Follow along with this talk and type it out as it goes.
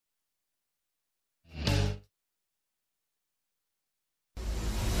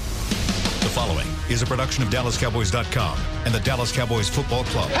is a production of DallasCowboys.com and the Dallas Cowboys Football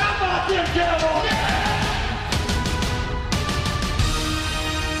Club. How about them Cowboys?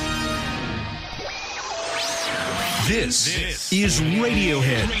 This is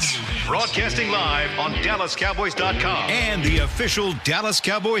Radiohead, broadcasting live on DallasCowboys.com and the official Dallas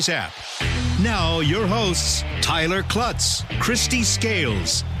Cowboys app. Now, your hosts, Tyler Klutz, Christy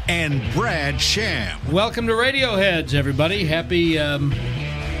Scales, and Brad Sham. Welcome to Radioheads, everybody. Happy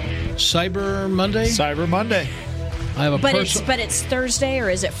Cyber Monday. Cyber Monday. I have a but it's Thursday, or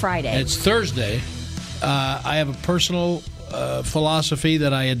is it Friday? It's Thursday. I have a personal philosophy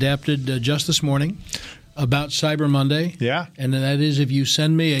that I adapted just this morning about Cyber Monday. Yeah. And that is, if you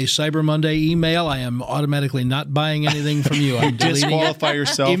send me a Cyber Monday email, I am automatically not buying anything from you. I'm deleting disqualify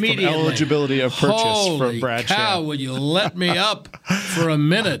yourself from eligibility of purchase Holy from Brad cow, Sham. would you let me up for a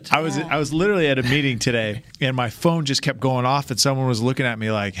minute? I was literally at a meeting today, and my phone just kept going off, and someone was looking at me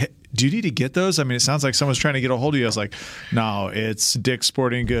like, hey, do you need to get those? I mean, it sounds like someone's trying to get a hold of you. I was like, no, it's Dick's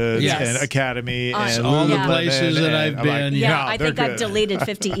Sporting Goods and Academy and all the Lululemon places that I've been. Like, I think I've deleted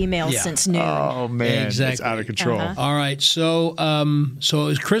 50 emails since noon. Oh, man. Exactly. It's out of control. All right. So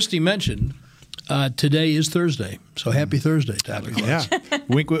as Christy mentioned, today is Thursday. So happy Thursday, Tyler. Yeah.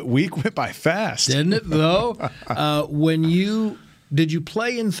 Week went by fast. Didn't it, though? Did you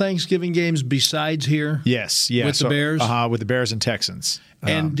play in Thanksgiving games besides here? Yes. Yeah. With the Bears? With the Bears and Texans.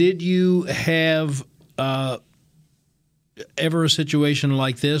 And did you have ever a situation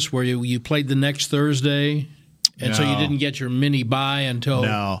like this where you played the next Thursday, and so you didn't get your mini bye until?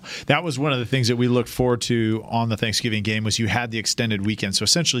 No. That was one of the things that we looked forward to on the Thanksgiving game was you had the extended weekend. So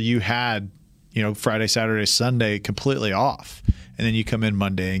essentially you had, Friday, Saturday, Sunday completely off. And then you come in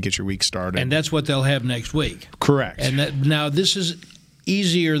Monday and get your week started. And that's what they'll have next week. Correct. And now this is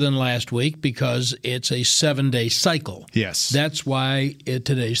easier than last week because it's a 7-day cycle. Yes. That's why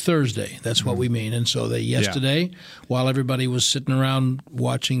today's Thursday. That's what we mean. And so yesterday, while everybody was sitting around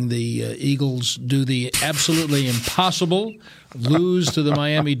watching the Eagles do the absolutely impossible, lose to the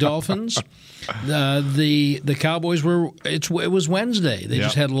Miami Dolphins, the Cowboys it was Wednesday. They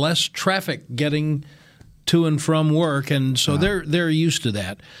just had less traffic getting to and from work, and so they're used to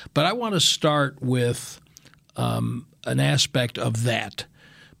that. But I want to start with an aspect of that,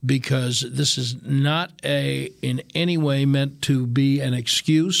 because this is not in any way meant to be an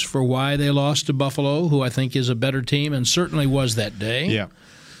excuse for why they lost to Buffalo, who I think is a better team and certainly was that day. Yeah.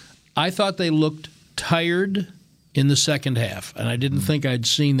 I thought they looked tired in the second half, and I didn't think I'd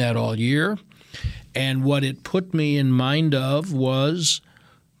seen that all year. And what it put me in mind of was,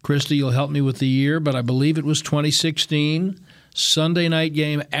 Christy, you'll help me with the year, but I believe it was 2016, Sunday night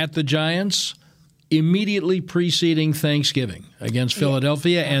game at the Giants, immediately preceding Thanksgiving against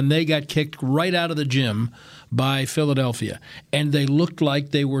Philadelphia, and they got kicked right out of the gym by Philadelphia. And they looked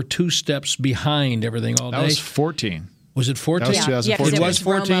like they were 2 steps behind everything all day. That was 14. Was it 14? That was 2014. It was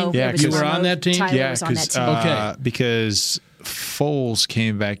 14? Yeah, you were on that team? Tyler was on that team. Because Foles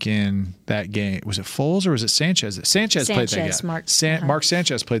came back in that game. Was it Foles or was it Sanchez? Sanchez played that game. Mark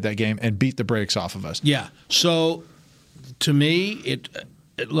Sanchez played that game and beat the brakes off of us. Yeah. So, to me,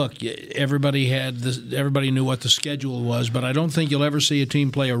 look, everybody knew what the schedule was, but I don't think you'll ever see a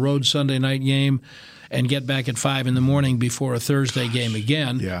team play a road Sunday night game and get back at 5 in the morning before a Thursday game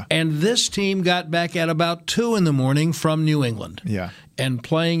again. Yeah. And this team got back at about 2 in the morning from New England. Yeah. And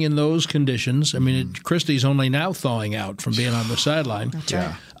playing in those conditions, I mean, Christie's only now thawing out from being on the sideline. That's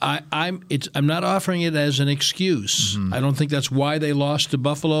right. I'm not offering it as an excuse. I don't think that's why they lost to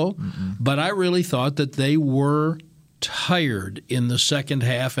Buffalo, but I really thought that they were tired in the second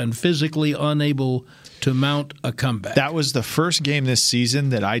half and physically unable to mount a comeback. That was the first game this season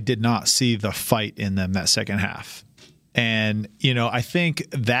that I did not see the fight in them that second half. And, I think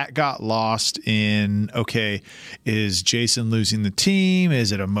that got lost in, is Jason losing the team?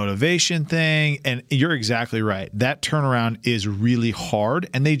 Is it a motivation thing? And you're exactly right. That turnaround is really hard,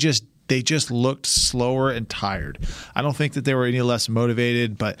 and they just looked slower and tired. I don't think that they were any less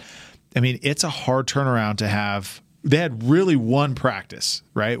motivated, but, it's a hard turnaround to have. They had really one practice,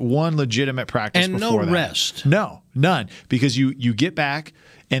 right? One legitimate practice and before no that. rest. No, none. Because you get back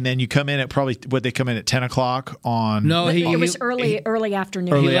and then you come in at they come in at 10 o'clock on. No, it was early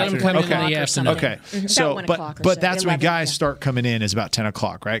afternoon. He let him come in the afternoon. Okay, so but that's when guys start coming in is about 10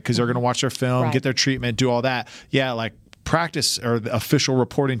 o'clock, right? Because they're going to watch their film, get their treatment, do all that. Yeah, like practice or the official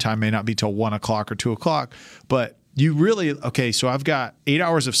reporting time may not be till 1 o'clock or 2 o'clock, but you really, so I've got 8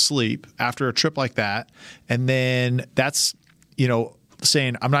 hours of sleep after a trip like that, and then that's,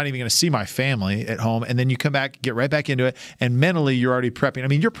 saying, I'm not even going to see my family at home. And then you come back, get right back into it. And mentally, you're already prepping. I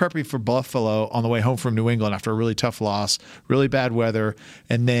mean, you're prepping for Buffalo on the way home from New England after a really tough loss, really bad weather.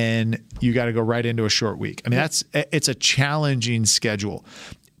 And then you got to go right into a short week. I mean, it's a challenging schedule.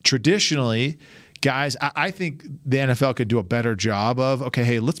 Traditionally, guys, I think the NFL could do a better job of, okay,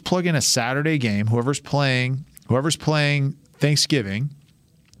 hey, let's plug in a Saturday game. Whoever's playing Thanksgiving,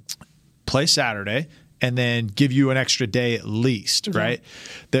 play Saturday, and then give you an extra day at least, right?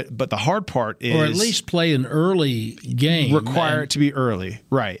 But the hard part is... Or at least play an early game. Require it to be early,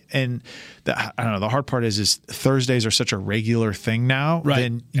 right. And I don't know, the hard part is Thursdays are such a regular thing now.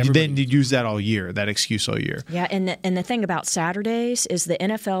 Right. Then you use that all year, that excuse all year. Yeah, and the thing about Saturdays is the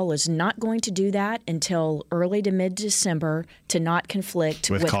NFL is not going to do that until early to mid-December to not conflict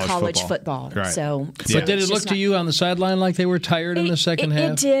with college football. Right. But did it look to you on the sideline like they were tired in the second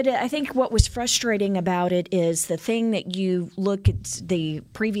half? It did. I think what was frustrating about it is the thing that you look at the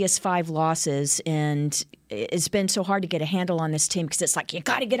previous 5 losses, and it's been so hard to get a handle on this team because it's like you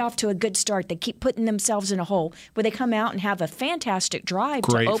got to get off to a good start. They keep putting themselves in a hole where they come out and have a fantastic drive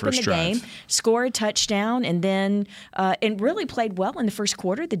to open the game, score a touchdown, and then and really played well in the first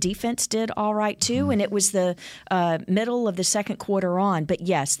quarter. The defense did all right too, and it was the middle of the second quarter on. But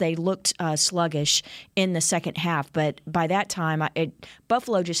yes, they looked sluggish in the second half. But by that time,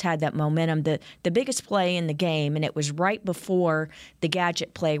 Buffalo just had that momentum. The biggest play in the game, and it was right before the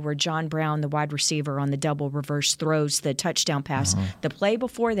gadget play where John Brown, the wide receiver on the double reverse, throws the touchdown pass. The play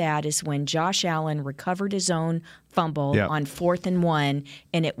before that is when Josh Allen recovered his own fumble on 4th and 1,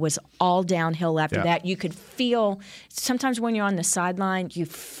 and it was all downhill after that. You could feel, sometimes when you're on the sideline, you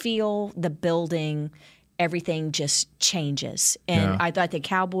feel the building, everything just changes. And I thought the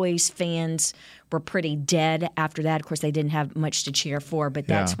Cowboys fans were pretty dead after that. Of course, they didn't have much to cheer for, but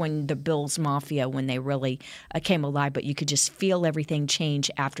that's when the Bills Mafia, when they really came alive. But you could just feel everything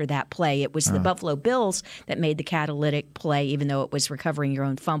change after that play. It was the Buffalo Bills that made the catalytic play, even though it was recovering your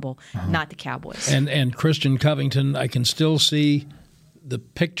own fumble, not the Cowboys. And Christian Covington, I can still see the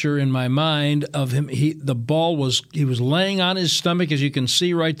picture in my mind of him. He was laying on his stomach, as you can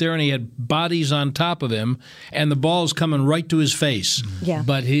see right there, and he had bodies on top of him, and the ball's coming right to his face. Yeah.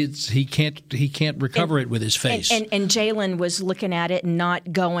 But he can't recover it with his face. And Jalen was looking at it and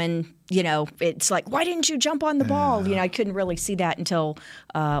not going, it's like, why didn't you jump on the ball? I couldn't really see that until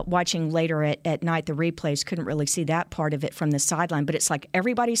watching later at night, the replays, couldn't really see that part of it from the sideline. But it's like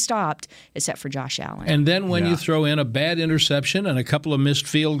everybody stopped except for Josh Allen. And then when you throw in a bad interception and a couple of missed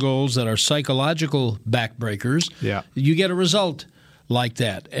field goals that are psychological backbreakers, you get a result like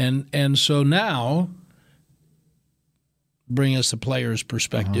that. And so now, bring us the player's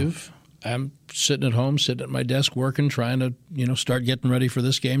perspective. I'm sitting at home, sitting at my desk working, trying to, start getting ready for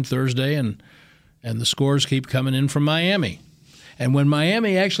this game Thursday, and the scores keep coming in from Miami. And when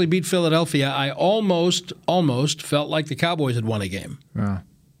Miami actually beat Philadelphia, I almost felt like the Cowboys had won a game. Yeah.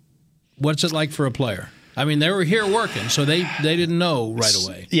 What's it like for a player? I mean, they were here working, so they didn't know right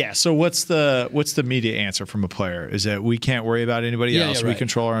away. Yeah. So what's the media answer from a player? Is that we can't worry about anybody else. We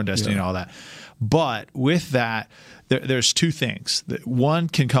control our own destiny and all that. But with that, there's two things. One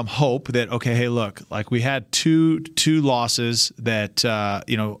can come hope that, okay, hey, look, like we had two losses that,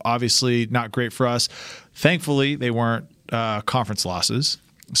 obviously not great for us. Thankfully, they weren't conference losses,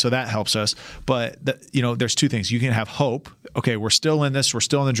 so that helps us. But, there's two things. You can have hope. Okay, we're still in this. We're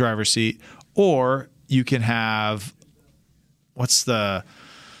still in the driver's seat. Or you can have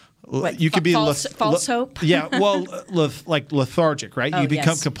you could be false hope. Yeah, well, like lethargic, right? You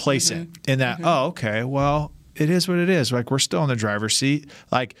become complacent in that. Oh, okay, well, it is what it is. Like, we're still in the driver's seat.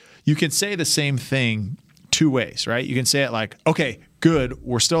 Like, you can say the same thing two ways, right? You can say it like, okay, good,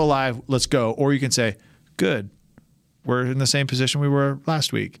 we're still alive, let's go. Or you can say, good, we're in the same position we were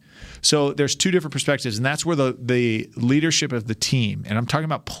last week. So there's two different perspectives, and that's where the leadership of the team, and I'm talking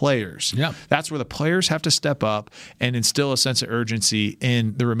about players, that's where the players have to step up and instill a sense of urgency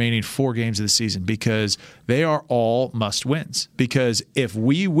in the remaining 4 games of the season, because they are all must-wins. Because if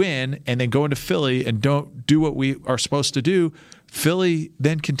we win and then go into Philly and don't do what we are supposed to do, Philly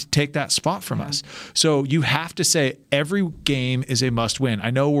then can take that spot from us. So you have to say every game is a must-win.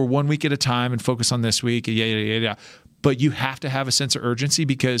 I know we're 1 week at a time and focus on this week, but you have to have a sense of urgency,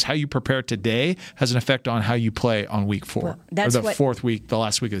 because how you prepare today has an effect on how you play on week 4, or the fourth week, the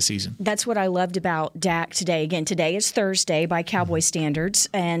last week of the season. That's what I loved about Dak today. Again, today is Thursday by Cowboy standards,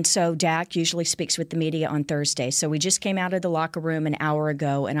 and so Dak usually speaks with the media on Thursday. So we just came out of the locker room an hour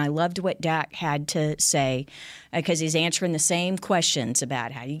ago, and I loved what Dak had to say, because he's answering the same questions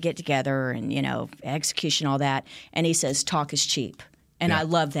about how you get together and, execution, all that. And he says, talk is cheap. And I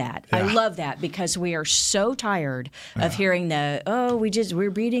love that. I love that because we are so tired of hearing we're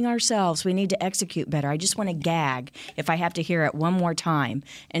beating ourselves. We need to execute better. I just want to gag if I have to hear it one more time.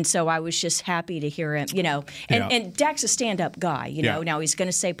 And so I was just happy to hear him, and Dak's a stand-up guy, Now he's going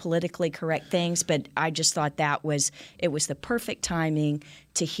to say politically correct things, but I just thought it was the perfect timing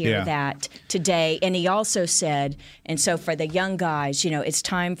to hear that today. And he also said, and so for the young guys, it's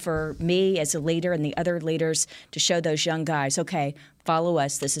time for me as a leader and the other leaders to show those young guys, okay, follow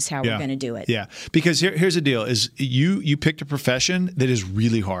us. This is how we're going to do it. Yeah, because here's the deal: is you picked a profession that is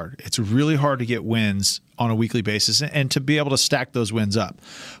really hard. It's really hard to get wins on a weekly basis and to be able to stack those wins up.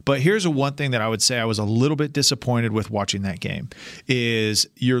 But here's one thing that I would say I was a little bit disappointed with watching that game is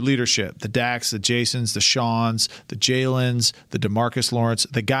your leadership, the Daks, the Jasons, the Shawns, the Jalen's, the DeMarcus Lawrence,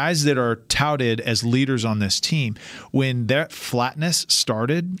 the guys that are touted as leaders on this team. When that flatness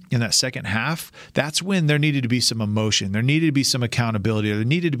started in that second half, that's when there needed to be some emotion. There needed to be some accountability. Or there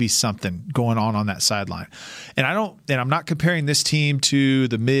needed to be something going on that sideline. And I'm not comparing this team to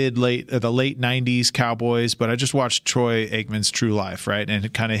the late 90s Cowboys, but I just watched Troy Aikman's True Life, right?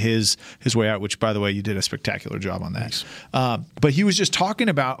 And kind of his way out, which, by the way, you did a spectacular job on that. But he was just talking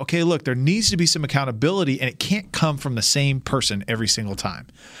about, okay, look, there needs to be some accountability, and it can't come from the same person every single time.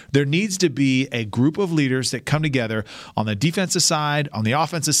 There needs to be a group of leaders that come together on the defensive side, on the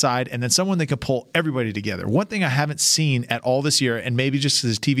offensive side, and then someone that can pull everybody together. One thing I haven't seen at all this year, and maybe just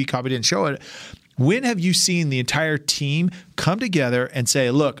because TV copy didn't show it, when have you seen the entire team come together and say,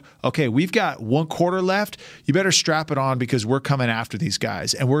 look, okay, we've got one quarter left. You better strap it on because we're coming after these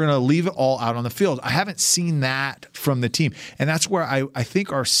guys and we're going to leave it all out on the field. I haven't seen that from the team. And that's where I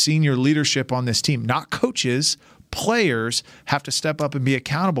think our senior leadership on this team, not coaches, players, have to step up and be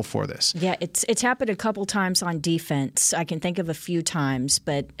accountable for this. Yeah, it's happened a couple times on defense. I can think of a few times,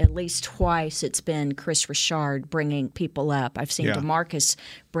 but at least twice it's been Chris Richard bringing people up. I've seen DeMarcus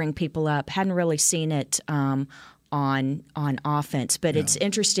bring people up. Hadn't really seen it on offense. But it's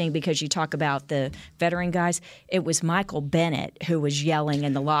interesting because you talk about the veteran guys. It was Michael Bennett who was yelling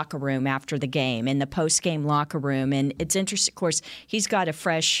in the locker room after the game, in the post-game locker room. And it's interesting, of course, he's got a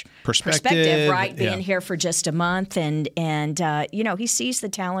fresh perspective, right, being here for just a month. And he sees the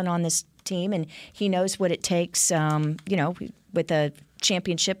talent on this team, and he knows what it takes, with a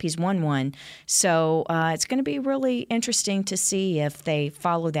championship. He's won one. So it's going to be really interesting to see if they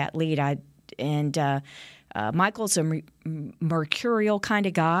follow that lead. Michael's a mercurial kind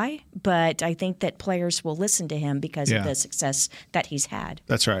of guy, but I think that players will listen to him because of the success that he's had.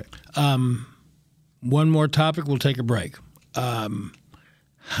 That's right. One more topic, we'll take a break.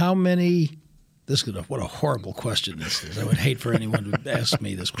 How many – what a horrible question this is. I would hate for anyone to ask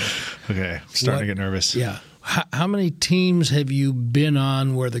me this question. Okay, I'm starting to get nervous. Yeah. How many teams have you been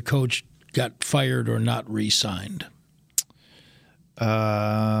on where the coach got fired or not re-signed?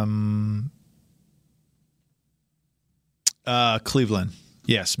 Cleveland.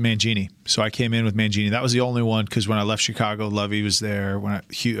 Yes, Mangini. So I came in with Mangini. That was the only one because when I left Chicago, Lovey was there. When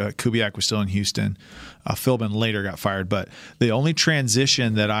Kubiak was still in Houston. Philbin later got fired. But the only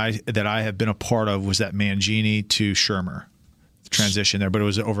transition that I have been a part of was that Mangini to Shermer transition there, but it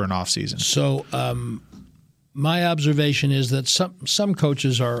was over an off season. So my observation is that some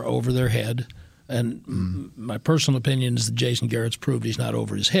coaches are over their head. And my personal opinion is that Jason Garrett's proved he's not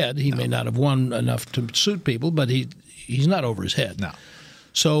over his head. He may not have won enough to suit people, but he's not over his head. No.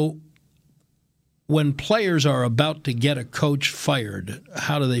 So when players are about to get a coach fired,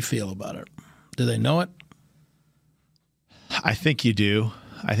 how do they feel about it? Do they know it? I think you do.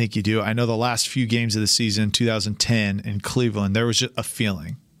 I know the last few games of the season, 2010 in Cleveland, there was just a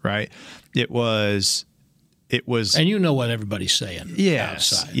feeling, right? It was, and you know what everybody's saying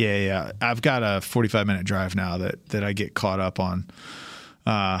outside. Yeah. I've got a 45-minute drive now that I get caught up on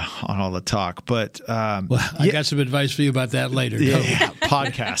all the talk. But I got some advice for you about that later.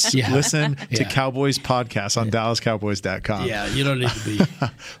 Podcasts. Listen to Cowboys podcasts on DallasCowboys.com. Yeah, you don't need to be.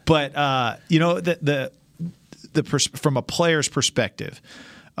 But from a player's perspective,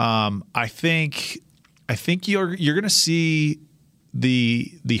 I think you're going to see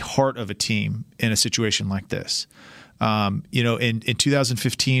the heart of a team in a situation like this. In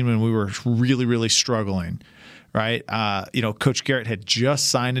 2015 when we were really, really struggling, right? Coach Garrett had just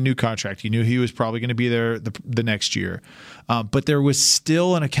signed a new contract. He knew he was probably going to be there the next year. But there was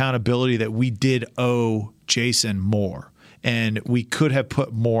still an accountability that we did owe Jason more, and we could have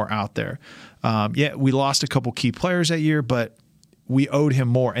put more out there. We lost a couple key players that year, but we owed him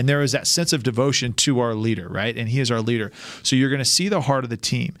more. And there is that sense of devotion to our leader, right? And he is our leader. So you're going to see the heart of the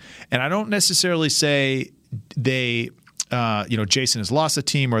team. And I don't necessarily say Jason has lost the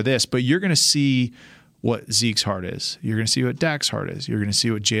team or this, but you're going to see what Zeke's heart is. You're going to see what Dak's heart is. You're going to see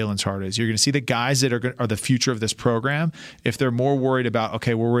what Jalen's heart is. You're going to see the guys that are the future of this program. If they're more worried about,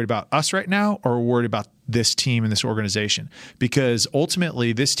 okay, we're worried about us right now, or we're worried about this team and this organization, because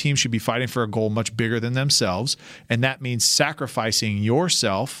ultimately this team should be fighting for a goal much bigger than themselves, and that means sacrificing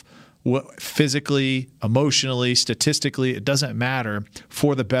yourself physically, emotionally, statistically, it doesn't matter,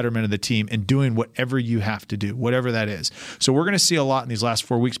 for the betterment of the team and doing whatever you have to do, whatever that is. So we're going to see a lot in these last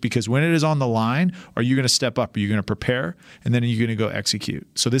 4 weeks, because when it is on the line, are you going to step up? Are you going to prepare? And then are you going to go execute?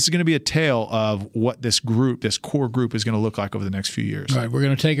 So this is going to be a tale of what this core group is going to look like over the next few years. All right, we're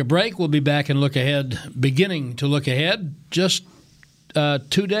going to take a break. We'll be back and beginning to look ahead, just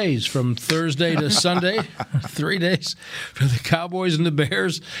 2 days from Thursday to Sunday, 3 days for the Cowboys and the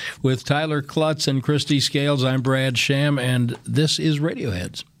Bears with Tyler Klutz and Christy Scales. I'm Brad Sham, and this is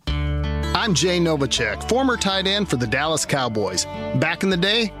Radioheads. I'm Jay Novacek, former tight end for the Dallas Cowboys. Back in the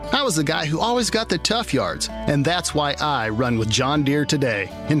day, I was the guy who always got the tough yards, and that's why I run with John Deere today.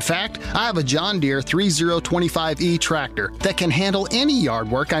 In fact, I have a John Deere 3025E tractor that can handle any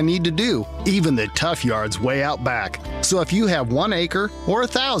yard work I need to do, even the tough yards way out back. So if you have 1 acre or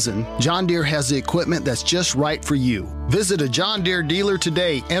 1,000, John Deere has the equipment that's just right for you. Visit a John Deere dealer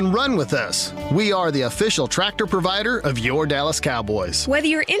today and run with us. We are the official tractor provider of your Dallas Cowboys. Whether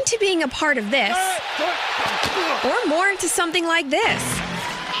you're into being a part of this or more into something like this,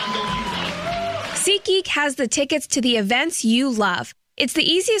 SeatGeek has the tickets to the events you love. It's the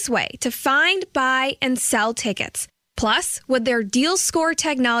easiest way to find, buy, and sell tickets. Plus, with their Deal Score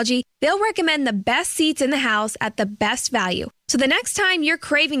technology, they'll recommend the best seats in the house at the best value. So the next time you're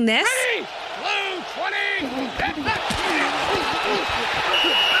craving this, Ready? Blue 20.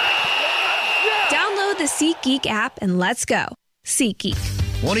 download the SeatGeek app and let's go. SeatGeek.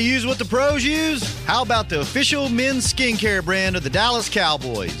 Want to use what the pros use? How about the official men's skincare brand of the Dallas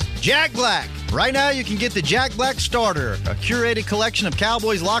Cowboys, Jack Black? Right now, you can get the Jack Black Starter, a curated collection of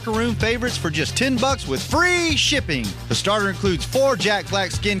Cowboys locker room favorites for just $10 with free shipping. The starter includes 4 Jack Black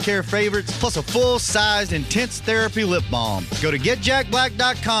skincare favorites, plus a full-sized intense therapy lip balm. Go to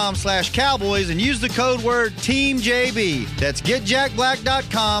getjackblack.com/Cowboys and use the code word TEAMJB. That's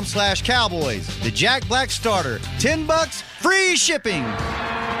getjackblack.com/Cowboys. The Jack Black Starter, $10, free shipping.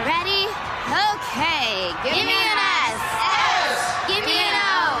 Ready? Okay. Give me an S. S. Give me an O.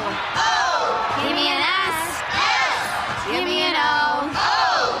 O. Give me an S. S. Give me an O. O.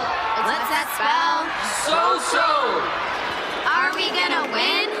 What's that spell? So. Are we gonna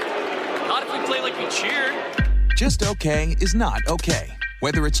win? Not if we play like we cheer. Just okay is not okay.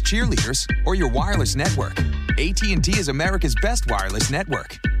 Whether it's cheerleaders or your wireless network, AT&T is America's best wireless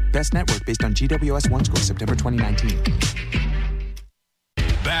network. Best network based on GWS One score, September 2019.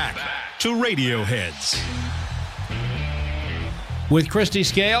 Back to Radioheads. With Christy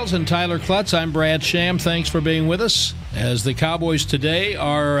Scales and Tyler Klutz, I'm Brad Sham. Thanks for being with us as the Cowboys today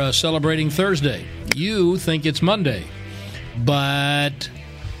are celebrating Thursday. You think it's Monday,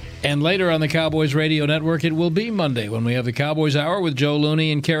 and later on the Cowboys Radio Network, it will be Monday when we have the Cowboys Hour with Joe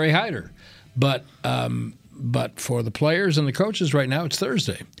Looney and Kerry Hyder. But for the players and the coaches right now, it's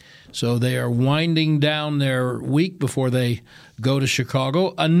Thursday. So they are winding down their week before they go to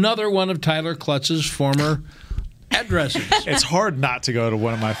Chicago. Another one of Tyler Klutz's former addresses. It's hard not to go to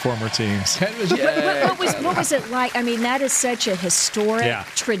one of my former teams. What was it like? I mean, that is such a historic,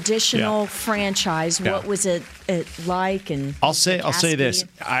 traditional franchise. Yeah. What was it like? And I'll say this.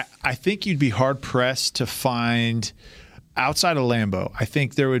 I think you'd be hard pressed to find outside of Lambeau. I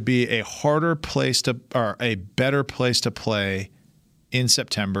think there would be a better place to play in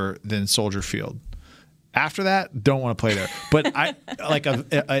September than Soldier Field. After that, don't want to play there. But an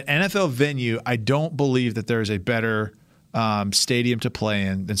NFL venue, I don't believe that there is a better stadium to play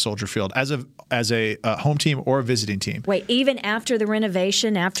in than Soldier Field as a home team or a visiting team. Wait, even after the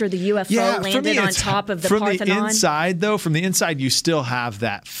renovation, after the UFO landed on top of the Parthenon? From the inside, you still have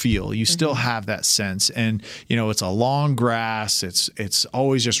that feel. You still have that sense. And, it's a long grass. It's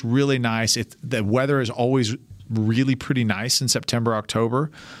always just really nice. The weather is always really pretty nice in September,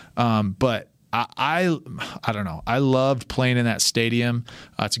 October. But I don't know. I loved playing in that stadium.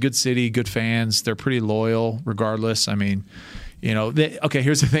 It's a good city, good fans. They're pretty loyal regardless. I mean, here's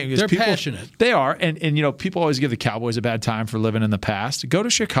the thing. They're passionate. They are. And people always give the Cowboys a bad time for living in the past. Go to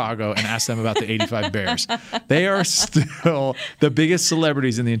Chicago and ask them about the 85 Bears. They are still the biggest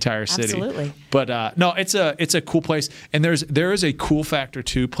celebrities in the entire city. Absolutely. But no, it's a cool place. And there is a cool factor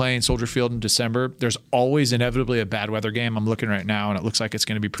too playing Soldier Field in December. There's always inevitably a bad weather game. I'm looking right now and it looks like it's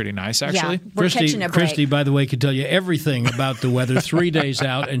going to be pretty nice actually. Yeah, we're catching a break. Christy, by the way, could tell you everything about the weather 3 days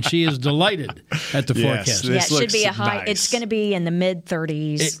out, and she is delighted at the forecast. Yeah, it should be a high. Nice. It's going to be be in the mid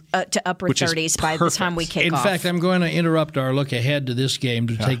 30s to upper 30s by the time we kick off. In fact, I'm going to interrupt our look ahead to this game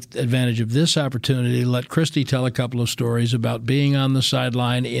to take advantage of this opportunity. Let Christy tell a couple of stories about being on the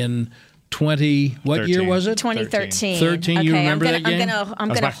sideline in 20. What 13. year was it? 2013. 13. Okay, You remember that game? I'm That was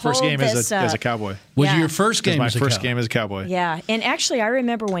going to my first game as a Cowboy. Was Yeah. it your first game? It was as a my first Cow? game as a Cowboy. Yeah, and actually I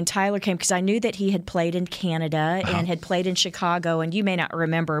remember when Tyler came because I knew that he had played in Canada and had played in Chicago, and you may not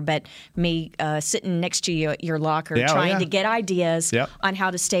remember, but me sitting next to you at your locker trying to get ideas on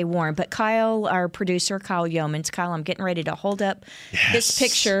how to stay warm. But Kyle, our producer, Kyle Yeomans, Kyle, I'm getting ready to hold up this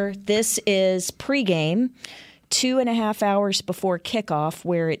picture. This is pregame. 2.5 hours before kickoff,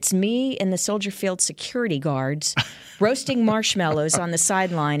 where it's me and the Soldier Field security guards roasting marshmallows on the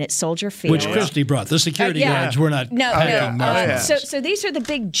sideline at Soldier Field. Which Christy brought. The security guards were not packing marshmallows. So these are the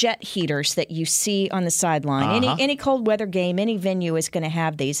big jet heaters that you see on the sideline. Any cold weather game, any venue is going to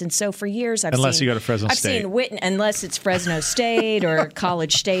have these. And so for years I've Unless seen, you go to Fresno State. Unless it's Fresno State or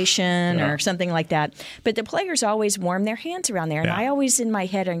College Station or something like that. But the players always warm their hands around there. And I always in my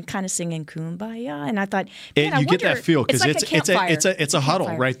head am kind of singing Kumbaya. And I thought, you get that feel because it's a huddle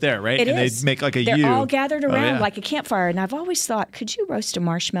campfire. right there, right? It and is. they make like a They're U. all gathered around like a campfire. And I've always thought, could you roast a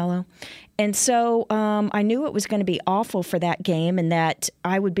marshmallow? And so I knew it was going to be awful for that game and that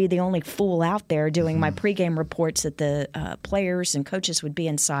I would be the only fool out there doing my pregame reports that the players and coaches would be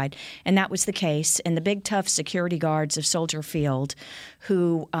inside. And that was the case. And the big, tough security guards of Soldier Field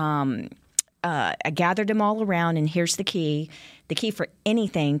who I gathered them all around, and here's the key. The key for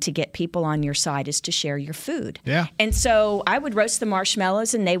anything to get people on your side is to share your food. Yeah. And so I would roast the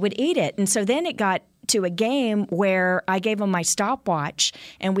marshmallows, and they would eat it. And so then it got to a game where I gave them my stopwatch,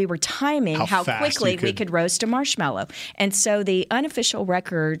 and we were timing how quickly we could roast a marshmallow. And so the unofficial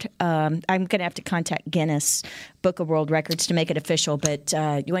record, I'm going to have to contact Guinness Book of World Records to make it official, but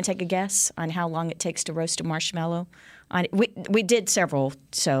you want to take a guess on how long it takes to roast a marshmallow? We did several,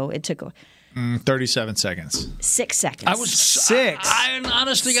 so it took 37 seconds. 6 seconds. I was 6.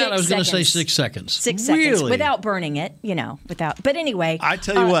 Honest to God, I was going to say 6 seconds. 6 seconds Really? without burning it, without. But anyway, I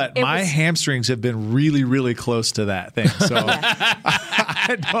tell you what, my hamstrings have been really, really close to that thing. So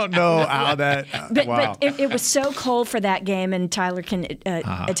I don't know how that. But it was so cold for that game, and Tyler can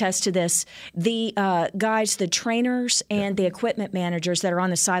attest to this. The guys, the trainers, and the equipment managers that are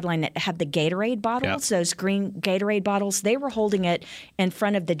on the sideline that have the Gatorade bottles, those green Gatorade bottles, they were holding it in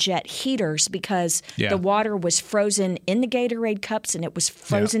front of the jet heaters because the water was frozen in the Gatorade cups and it was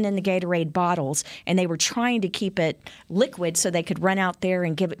frozen in the Gatorade bottles, and they were trying to keep it liquid so they could run out there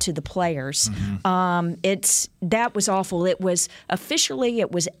and give it to the players. That was awful. It was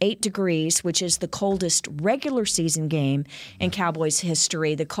 8 degrees, which is the coldest regular season game in Cowboys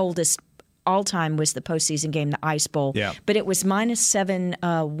history. The coldest all-time was the postseason game, the Ice Bowl. Yeah. But it was -7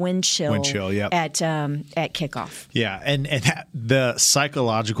 wind chill at kickoff. Yeah, and the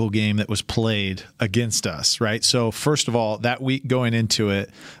psychological game that was played against us, right? So first of all, that week going into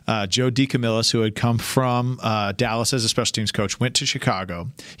it, Joe DeCamillis, who had come from Dallas as a special teams coach, went to Chicago.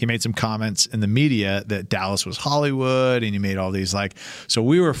 He made some comments in the media that Dallas was Hollywood, and he made all these so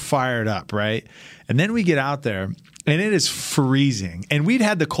we were fired up, right? And then we get out there, and it is freezing. And we'd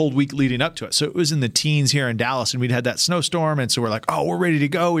had the cold week leading up to it. So it was in the teens here in Dallas, and we'd had that snowstorm. And so we're like, oh, we're ready to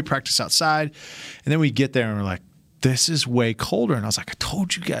go. We practice outside. And then we get there, and we're like, this is way colder. And I was like, I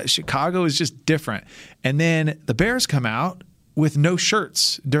told you guys, Chicago is just different. And then the Bears come out with no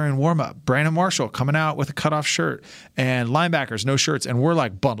shirts during warm-up. Brandon Marshall coming out with a cutoff shirt, and linebackers, no shirts. And we're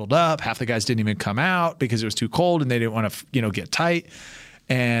bundled up. Half the guys didn't even come out because it was too cold, and they didn't want to get tight.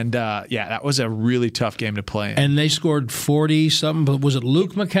 And, that was a really tough game to play in. And they scored 40-something, but was it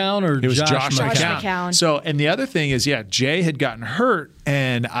Luke McCown or it was Josh McCown? So, and the other thing is, Jay had gotten hurt,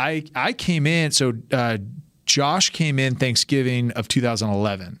 and I came in. So Josh came in Thanksgiving of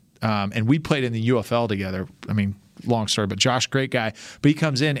 2011, and we played in the UFL together. I mean, long story, but Josh, great guy. But he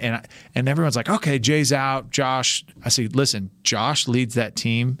comes in, and everyone's like, okay, Jay's out. Josh, I say, listen, Josh leads that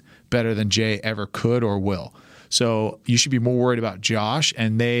team better than Jay ever could or will. So you should be more worried about Josh,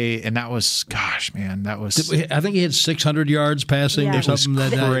 and that was, gosh, man, that was. I think he had 600 yards passing or something.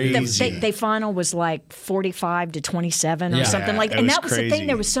 The final was 45-27 or something like that. And that was crazy. The thing.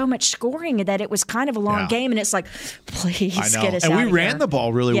 There was so much scoring that it was kind of a long game, and it's like, please get us out of here. And we ran the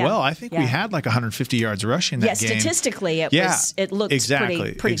ball really well. I think we had 150 yards rushing that game. Statistically, it looked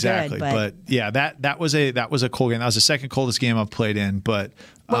pretty good. But that was a cold game. That was the second coldest game I've played in. But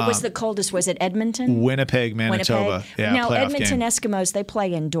what was the coldest? Was it Edmonton? Winnipeg, Manitoba. Yeah, now, Edmonton game. Eskimos, they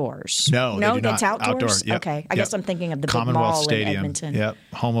play indoors. No, they do that's not. Outdoors? Yep. Okay. I guess I'm thinking of the Commonwealth big mall Stadium. in Edmonton. Yep,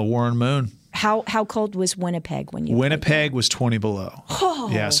 home of Warren Moon. How cold was Winnipeg when you? Winnipeg was 20 below. Oh.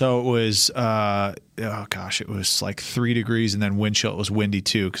 Yeah, so it was. It was like 3 degrees, and then wind chill. It was windy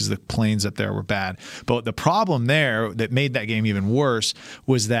too because the plains up there were bad. But the problem there that made that game even worse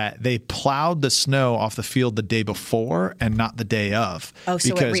was that they plowed the snow off the field the day before and not the day of. Oh,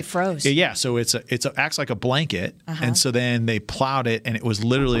 so it refroze. Yeah, so it acts like a blanket, and so then they plowed it, and it was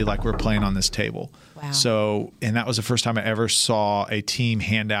literally like we're playing on this table. Wow. So, and that was the first time I ever saw a team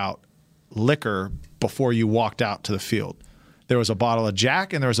hand out liquor before you walked out to the field. There was a bottle of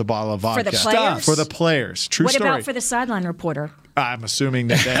Jack and there was a bottle of vodka. For the players? For the players. True what story. What about for the sideline reporter? I'm assuming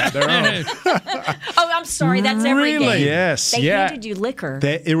that they had their own. Oh, I'm sorry. That's every Really? game. Yes. They yeah. handed you liquor.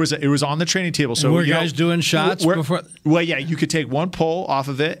 It was on the training table. So were guys doing shots before? Well, yeah, you could take one pull off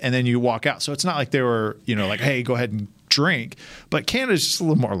of it and then you walk out. So it's not like they were, like, hey, go ahead and drink. But Canada's just a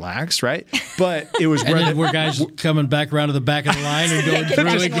little more lax, right? But it was and then were guys coming back around to the back of the line and going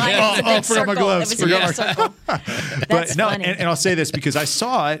through again? I forgot my gloves. That's funny. And I'll say this because I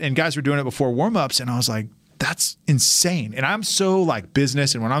saw it and guys were doing it before warm-ups and I was like, that's insane. And I'm so like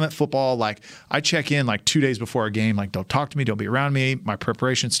business. And when I'm at football, like I check in like 2 days before a game, like don't talk to me, don't be around me. My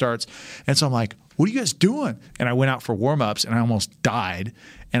preparation starts. And so I'm like, what are you guys doing? And I went out for warm-ups and I almost died.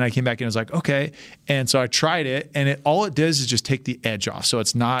 And I came back and I was like, okay. And so I tried it and all it does is just take the edge off. So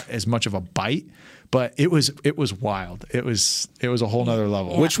it's not as much of a bite. But it was wild. It was a whole nother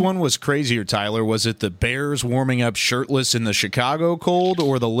level. Which one was crazier, Tyler? Was it the Bears warming up shirtless in the Chicago cold,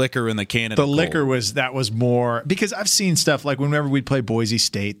 or the liquor in the Canada cold? The liquor was more because I've seen stuff like whenever we'd play Boise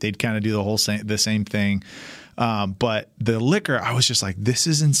State, they'd kind of do the same thing. But the liquor, I was just like, this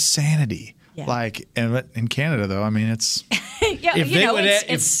is insanity. Yeah. Like in Canada, though, I mean, it's. Yeah,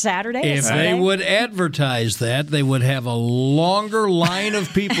 it's Saturday. If they would advertise that, they would have a longer line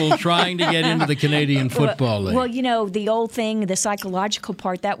of people trying to get into the Canadian Football League. Well, the old thing, the psychological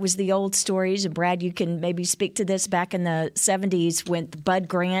part, that was the old stories. And Brad, you can maybe speak to this back in the 70s with Bud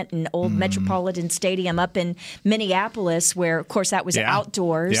Grant and old Metropolitan Stadium up in Minneapolis, where, of course, that was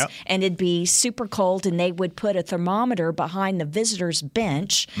outdoors. Yep. And it'd be super cold, and they would put a thermometer behind the visitors'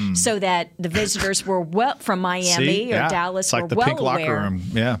 bench so that the visitors were from Miami or Dallas. It's like the pink locker room.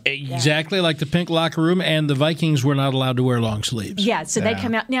 Yeah. Exactly like the pink locker room, and the Vikings were not allowed to wear long sleeves. Yeah, so they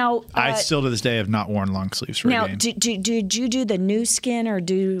come out. Now, I still to this day have not worn long sleeves for a game. Now, did you do the new skin or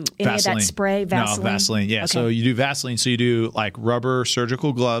do any Vaseline. of that spray, Vaseline? No, Vaseline, yeah. Okay. So you do Vaseline. So you do like rubber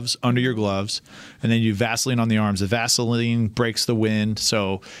surgical gloves under your gloves, and then you Vaseline on the arms. The Vaseline breaks the wind,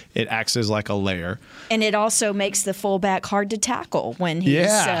 so it acts as like a layer. And it also makes the fullback hard to tackle when he's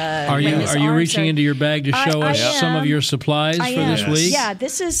Are you reaching into your bag to show us some of your supplies for this week? Yeah,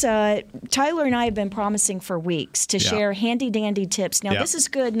 this is Tyler and I have been promising for weeks to share handy dandy tips. Now, this is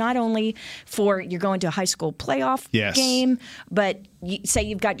good not only for you're going to a high school playoff game, but say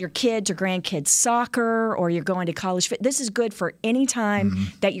you've got your kids or grandkids soccer, or you're going to college fit. This is good for any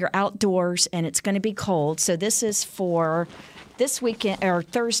time that you're outdoors and it's going to be cold. So this is for this weekend or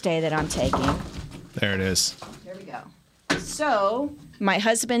Thursday that I'm taking. There it is. There we go. So my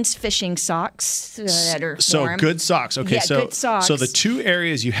husband's fishing socks that are warm. Good socks. Okay, good socks. So the two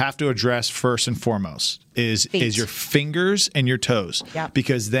areas you have to address first and foremost is your fingers and your toes. Yeah.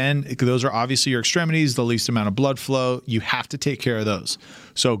 Because then those are obviously your extremities, the least amount of blood flow. You have to take care of those.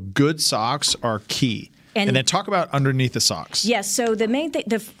 So good socks are key. And then talk about underneath the socks. Yes. So the main thing,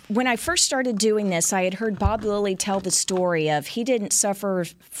 when I first started doing this, I had heard Bob Lilly tell the story of he didn't suffer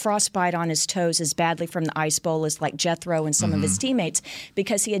frostbite on his toes as badly from the ice bowl as like Jethro and some of his teammates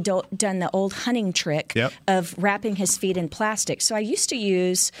because he had done the old hunting trick of wrapping his feet in plastic. So I used to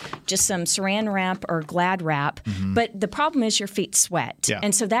use just some Saran wrap or Glad wrap, but the problem is your feet sweat. Yeah.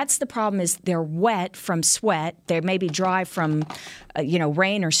 And so that's the problem is they're wet from sweat. They may be dry from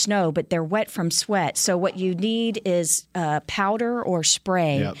rain or snow, but they're wet from sweat. So what you need is powder or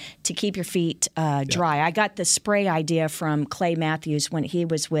spray to keep your feet dry. I got the spray idea from Clay Matthews when he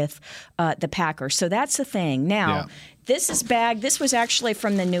was with the Packers. So that's the thing. Now, this was actually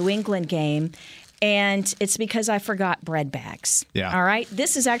from the New England game. And it's because I forgot bread bags. Yeah. All right?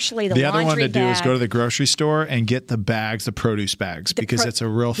 This is actually the laundry bag. The other one to do is go to the grocery store and get the bags, the produce bags, because it's a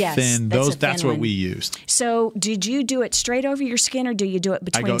real thin. That's what we used. So did you do it straight over your skin or do you do it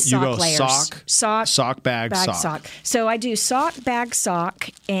between sock layers? Sock, bag, sock. So I do sock, bag,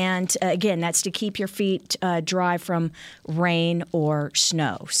 sock. And again, that's to keep your feet dry from rain or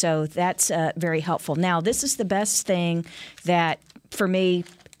snow. So that's very helpful. Now, this is the best thing that, for me,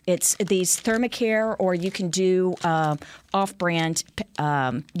 It's these Thermacare, or you can do off-brand,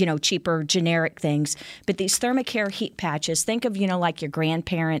 cheaper, generic things. But these Thermacare heat patches, think of, like your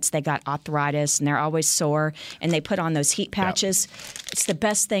grandparents, they got arthritis and they're always sore, and they put on those heat patches. Yep. It's the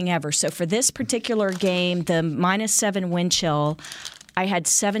best thing ever. So for this particular game, the -7 wind chill, I had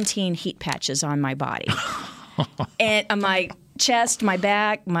 17 heat patches on my body. And my chest, my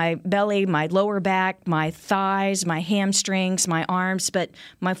back, my belly, my lower back, my thighs, my hamstrings, my arms, but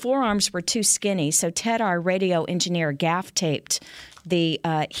my forearms were too skinny. So Ted, our radio engineer, gaff taped the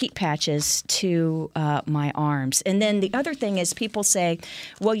heat patches to my arms. And then the other thing is, people say,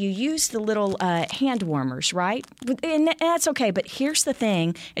 well, you use the little hand warmers, right? And that's okay. But here's the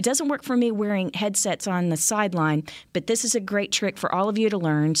thing. It doesn't work for me wearing headsets on the sideline, but this is a great trick for all of you to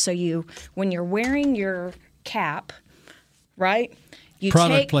learn. So when you're wearing your cap, right? You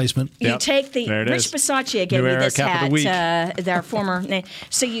Product placement. You take the Rich Bisaccia gave me this hat. Their former.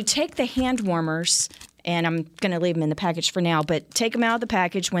 So you take the hand warmers, and I'm going to leave them in the package for now. But take them out of the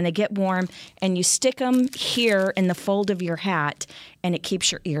package when they get warm, and you stick them here in the fold of your hat, and it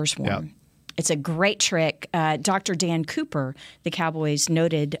keeps your ears warm. Yep. It's a great trick. Dr. Dan Cooper, the Cowboys'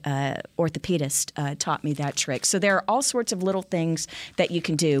 noted orthopedist, taught me that trick. So there are all sorts of little things that you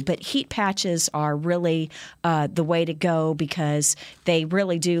can do. But heat patches are really the way to go, because they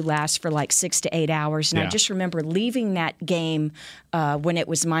really do last for like 6 to 8 hours. And I just remember leaving that game when it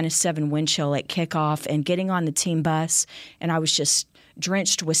was -7 wind chill at kickoff and getting on the team bus, and I was just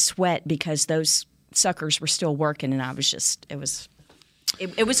drenched with sweat because those suckers were still working, and I was just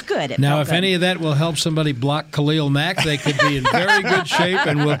It was good. Now, if any of that will help somebody block Khalil Mack, they could be in very good shape,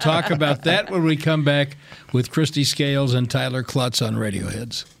 and we'll talk about that when we come back with Christy Scales and Tyler Klutz on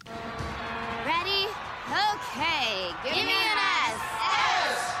Radioheads. Ready? Okay. Give me an S.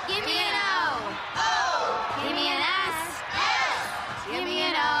 S. Give me an O. O. Give me an S. S. Give me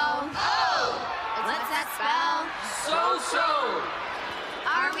an O. O. What's that spell? So.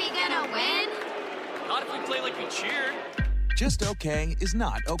 Are we gonna win? Not if we play like we cheer. Just okay is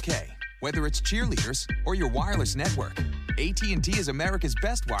not okay. Whether it's cheerleaders or your wireless network, AT&T is America's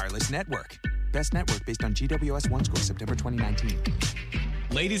best wireless network. Best network based on GWS One score, September 2019.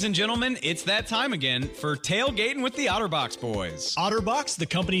 Ladies and gentlemen, it's that time again for Tailgating with the OtterBox Boys. OtterBox, the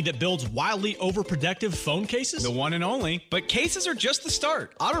company that builds wildly overprotective phone cases? The one and only. But cases are just the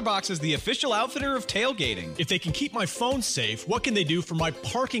start. OtterBox is the official outfitter of tailgating. If they can keep my phone safe, what can they do for my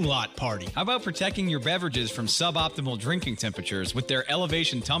parking lot party? How about protecting your beverages from suboptimal drinking temperatures with their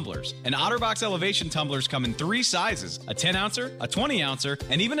elevation tumblers? And OtterBox elevation tumblers come in 3 sizes: a 10-ouncer, a 20-ouncer,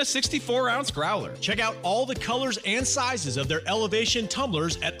 and even a 64-ounce growler. Check out all the colors and sizes of their elevation tumblers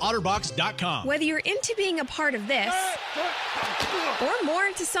at OtterBox.com. Whether you're into being a part of this or more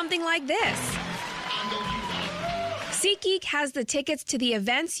into something like this, SeatGeek has the tickets to the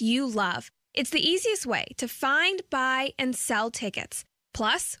events you love. It's the easiest way to find, buy, and sell tickets.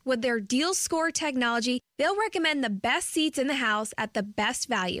 Plus, with their Deal Score technology, they'll recommend the best seats in the house at the best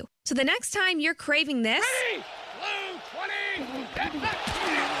value. So the next time you're craving this... Ready? Blue 20!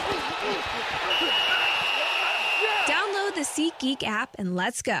 Download the SeatGeek app and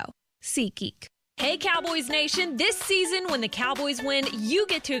let's go. SeatGeek. Hey, Cowboys Nation, this season when the Cowboys win, you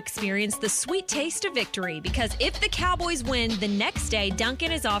get to experience the sweet taste of victory, because if the Cowboys win, the next day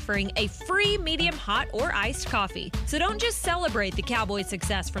Dunkin' is offering a free medium hot or iced coffee. So don't just celebrate the Cowboys'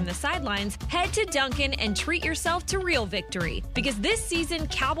 success from the sidelines, head to Dunkin' and treat yourself to real victory, because this season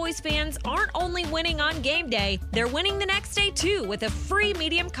Cowboys fans aren't only winning on game day, they're winning the next day too with a free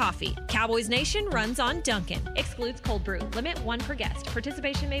medium coffee. Cowboys Nation runs on Dunkin'. Excludes cold brew. Limit 1 per guest.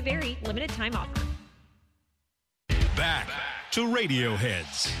 Participation may vary. Limited time offer. Back to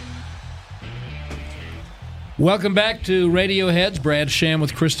Radioheads. Welcome back to Radioheads. Brad Sham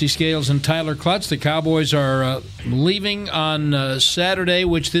with Christy Scales and Tyler Klutz. The Cowboys are leaving on Saturday,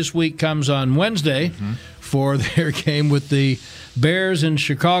 which this week comes on Wednesday, for their game with the Bears in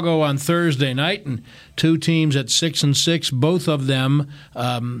Chicago on Thursday night. And 2 teams at 6-6, both of them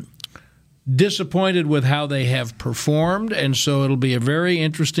disappointed with how they have performed, and so it'll be a very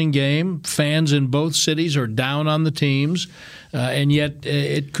interesting game. Fans in both cities are down on the teams, and yet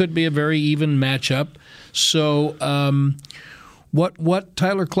it could be a very even matchup. So what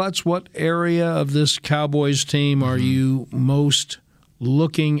Tyler Klutz, what area of this Cowboys team are you most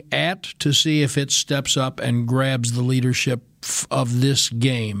looking at to see if it steps up and grabs the leadership of this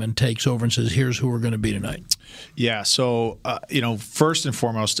game and takes over and says, here's who we're going to be tonight? Yeah, so, first and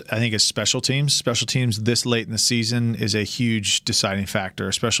foremost, I think it's special teams. Special teams this late in the season is a huge deciding factor,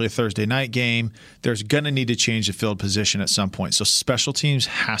 especially a Thursday night game. There's going to need to change the field position at some point. So special teams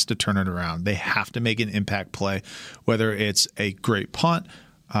has to turn it around. They have to make an impact play, whether it's a great punt,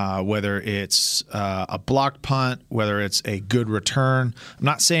 whether it's a blocked punt, whether it's a good return. I'm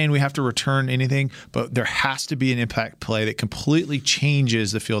not saying we have to return anything, but there has to be an impact play that completely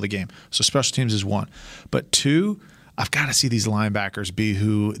changes the feel of the game. So special teams is one. But two, I've got to see these linebackers be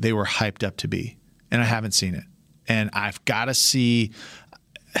who they were hyped up to be, and I haven't seen it. And I've got to see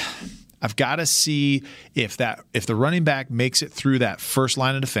if the running back makes it through that first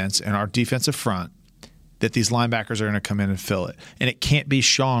line of defense and our defensive front, that these linebackers are going to come in and fill it. And it can't be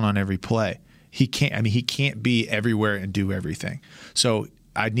Sean on every play. He can't be everywhere and do everything. So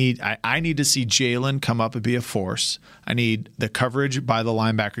I need to see Jalen come up and be a force. I need the coverage by the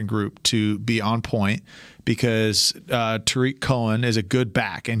linebacking group to be on point, because Tariq Cohen is a good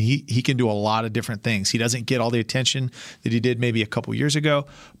back, and he can do a lot of different things. He doesn't get all the attention that he did maybe a couple years ago,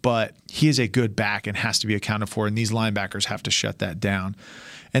 but he is a good back and has to be accounted for, and these linebackers have to shut that down.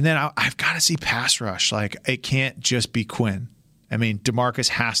 And then I've got to see pass rush. Like, it can't just be Quinn. I mean, DeMarcus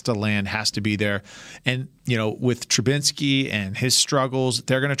has to land, has to be there. And, with Trubinsky and his struggles,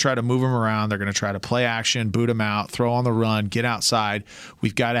 they're going to try to move him around. They're going to try to play action, boot him out, throw on the run, get outside.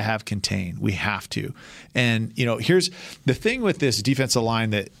 We've got to have contain. We have to. And, here's the thing with this defensive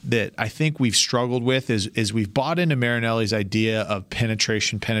line that I think we've struggled with is we've bought into Marinelli's idea of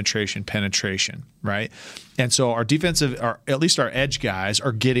penetration, right? And so our at least our edge guys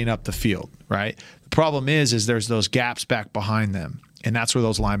are getting up the field, right? The problem is there's those gaps back behind them, and that's where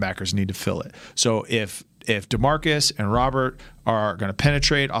those linebackers need to fill it. So if DeMarcus and Robert are going to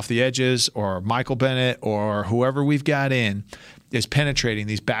penetrate off the edges, or Michael Bennett or whoever we've got in is penetrating,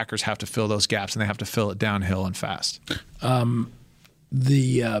 these backers have to fill those gaps, and they have to fill it downhill and fast.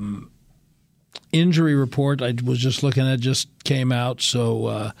 The injury report I was just looking at just came out.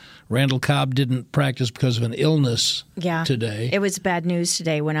 So Randall Cobb didn't practice because of an illness today. It was bad news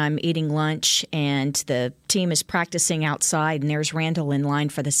today when I'm eating lunch and the team is practicing outside and there's Randall in line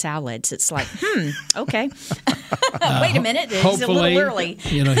for the salads. It's like, okay. Wait a minute. It's a little early.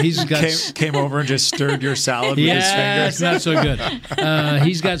 He's got came over and just stirred your salad with his fingers. It's not so good.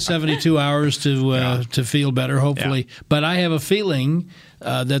 He's got 72 hours to feel better, hopefully. Yeah. But I have a feeling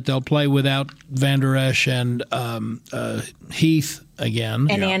that they'll play without Van Der Esch and Heath again.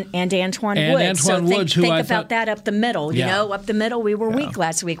 And Antoine Woods. Think about that up the middle. Up the middle, we were weak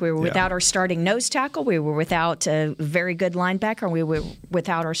last week. We were without our starting nose tackle. We were without a very good linebacker. And we were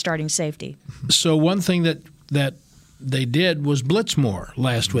without our starting safety. So one thing that they did was blitz more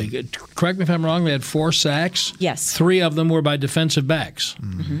last week. Correct me if I'm wrong. They had 4 sacks. Yes. 3 of them were by defensive backs.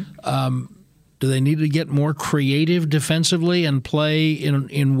 Mm-hmm. Do they need to get more creative defensively and play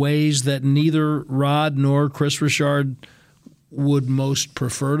in ways that neither Rod nor Chris Richard would most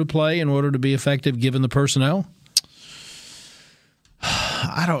prefer to play in order to be effective given the personnel?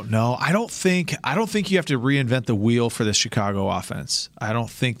 I don't know. I don't think you have to reinvent the wheel for the Chicago offense. I don't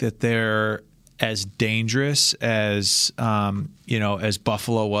think that they're as dangerous as as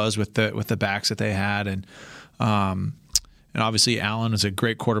Buffalo was with the backs that they had, and obviously Allen is a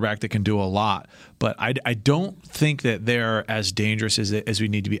great quarterback that can do a lot. But I don't think that they're as dangerous as we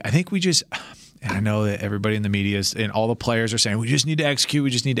need to be. I think we just. And I know that everybody in the media and all the players are saying we just need to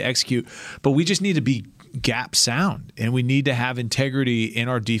execute. But we just need to be gap sound, and we need to have integrity in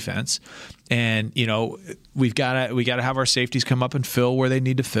our defense. And we got to have our safeties come up and fill where they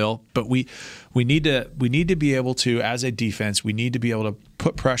need to fill. But we need to be able to, as a defense, we need to be able to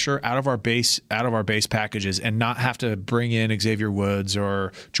put pressure out of our base packages and not have to bring in Xavier Woods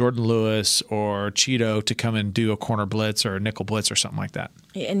or Jordan Lewis or Cheeto to come and do a corner blitz or a nickel blitz or something like that.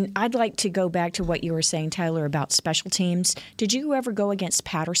 And I'd like to go back to what you were saying, Tyler, about special teams. Did you ever go against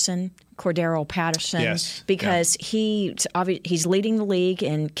Cordero Patterson? Yes. Because he's leading the league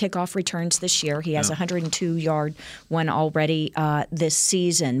in kickoff returns this year. He has a 102-yard one already this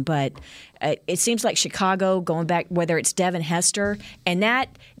season. But it seems like Chicago, going back, whether it's Devin Hester, and that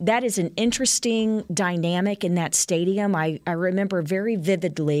is an interesting dynamic in that stadium. I remember very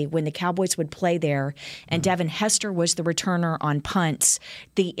vividly when the Cowboys would play there, and Devin Hester was the returner on punts.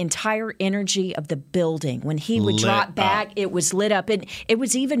 The entire energy of the building, when he would drop back, it was lit up. And it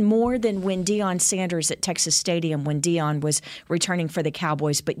was even more than when Deion Sanders at Texas Stadium, when Deion was returning for the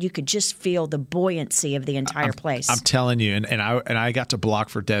Cowboys. But you could just feel the buoyancy of the entire place. I'm telling you, and I got to block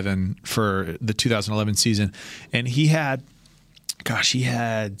for Devin for the 2011 season, and he had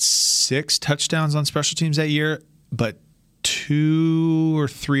 6 touchdowns on special teams that year, but 2 or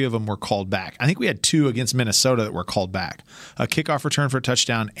 3 of them were called back. I think we had 2 against Minnesota that were called back. A kickoff return for a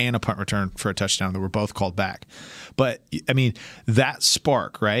touchdown and a punt return for a touchdown that were both called back. But, I mean, that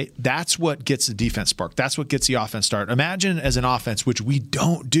spark, right? That's what gets the defense spark. That's what gets the offense started. Imagine as an offense, which we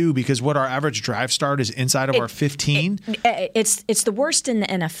don't do because what our average drive start is inside of our 15. It's the worst in the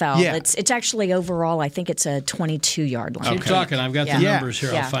NFL. Yeah. It's actually overall, I think it's a 22-yard line. Keep talking. I've got the numbers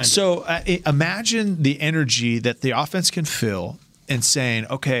here. I'll find it. So imagine the energy that the offense can feel and saying,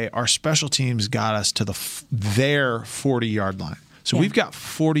 okay, our special teams got us to their 40-yard line. So we've got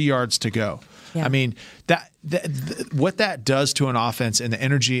 40 yards to go. Yeah. I mean, what that does to an offense and the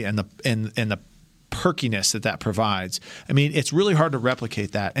energy and the perkiness that provides. I mean, it's really hard to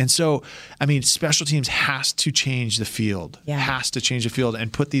replicate that. And so, I mean, special teams has to change the field. Has to change the field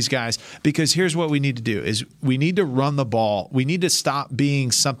and put these guys, because here's what we need to do is we need to run the ball. We need to stop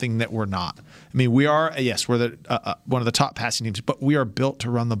being something that we're not. I mean, we are, yes, we're the one of the top passing teams, but we are built to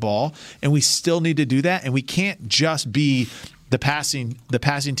run the ball, and we still need to do that. And we can't just be the passing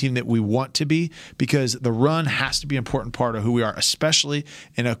team that we want to be, because the run has to be an important part of who we are, especially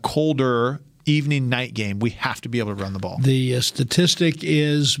in a colder evening night game. We have to be able to run the ball. The statistic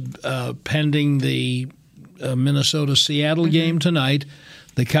is pending the Minnesota-Seattle game tonight.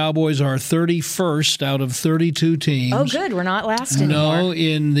 The Cowboys are 31st out of 32 teams. Oh, good. We're not last anymore. No,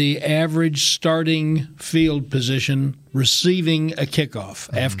 in the average starting field position receiving a kickoff.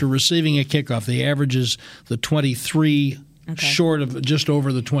 Mm-hmm. After receiving a kickoff, the average is the 23 short of just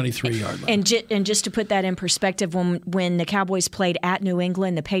over the 23-yard line. And just to put that in perspective, when the Cowboys played at New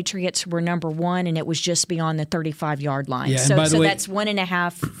England, the Patriots were number 1, and it was just beyond the 35-yard line. Yeah, so by the way, that's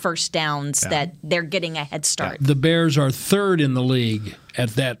 1.5 first downs that they're getting a head start. The Bears are 3rd in the league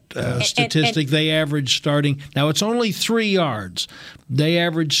at that statistic. They average starting. Now, it's only 3 yards. They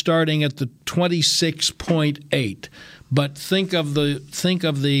average starting at the 26.8. But think of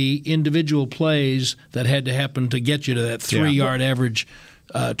the individual plays that had to happen to get you to that 3-yard average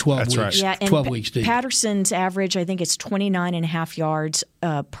 12 weeks. Right. Yeah, and 12 weeks deep. Patterson's average, I think it's 29.5 yards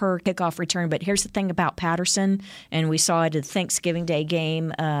per kickoff return. But here's the thing about Patterson, and we saw it at the Thanksgiving Day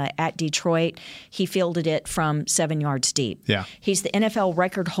game at Detroit. He fielded it from 7 yards deep. Yeah. He's the NFL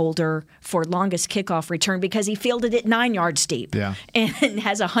record holder for longest kickoff return because he fielded it 9 yards deep. Yeah. And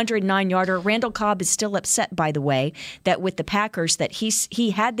has a 109-yarder. Randall Cobb is still upset, by the way, that with the Packers that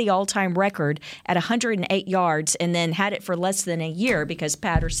he had the all-time record at 108 yards and then had it for less than a year because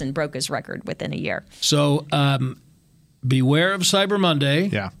Patterson broke his record within a year. So beware of Cyber Monday.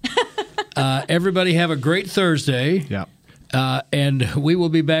 Yeah. Everybody have a great Thursday. Yeah. And we will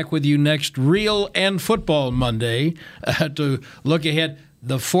be back with you next Real and Football Monday to look ahead.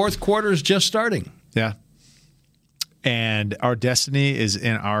 The fourth quarter is just starting. Yeah. And our destiny is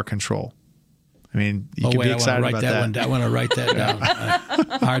in our control. I mean, you can be excited about that. I want to write that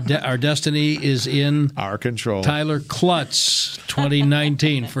down. Our destiny is in our control. Tyler Klutz,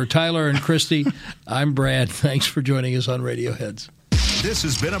 2019. For Tyler and Christy, I'm Brad. Thanks for joining us on Radioheads. This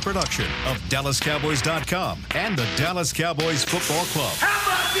has been a production of DallasCowboys.com and the Dallas Cowboys Football Club.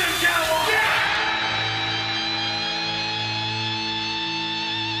 How about this, Cowboys?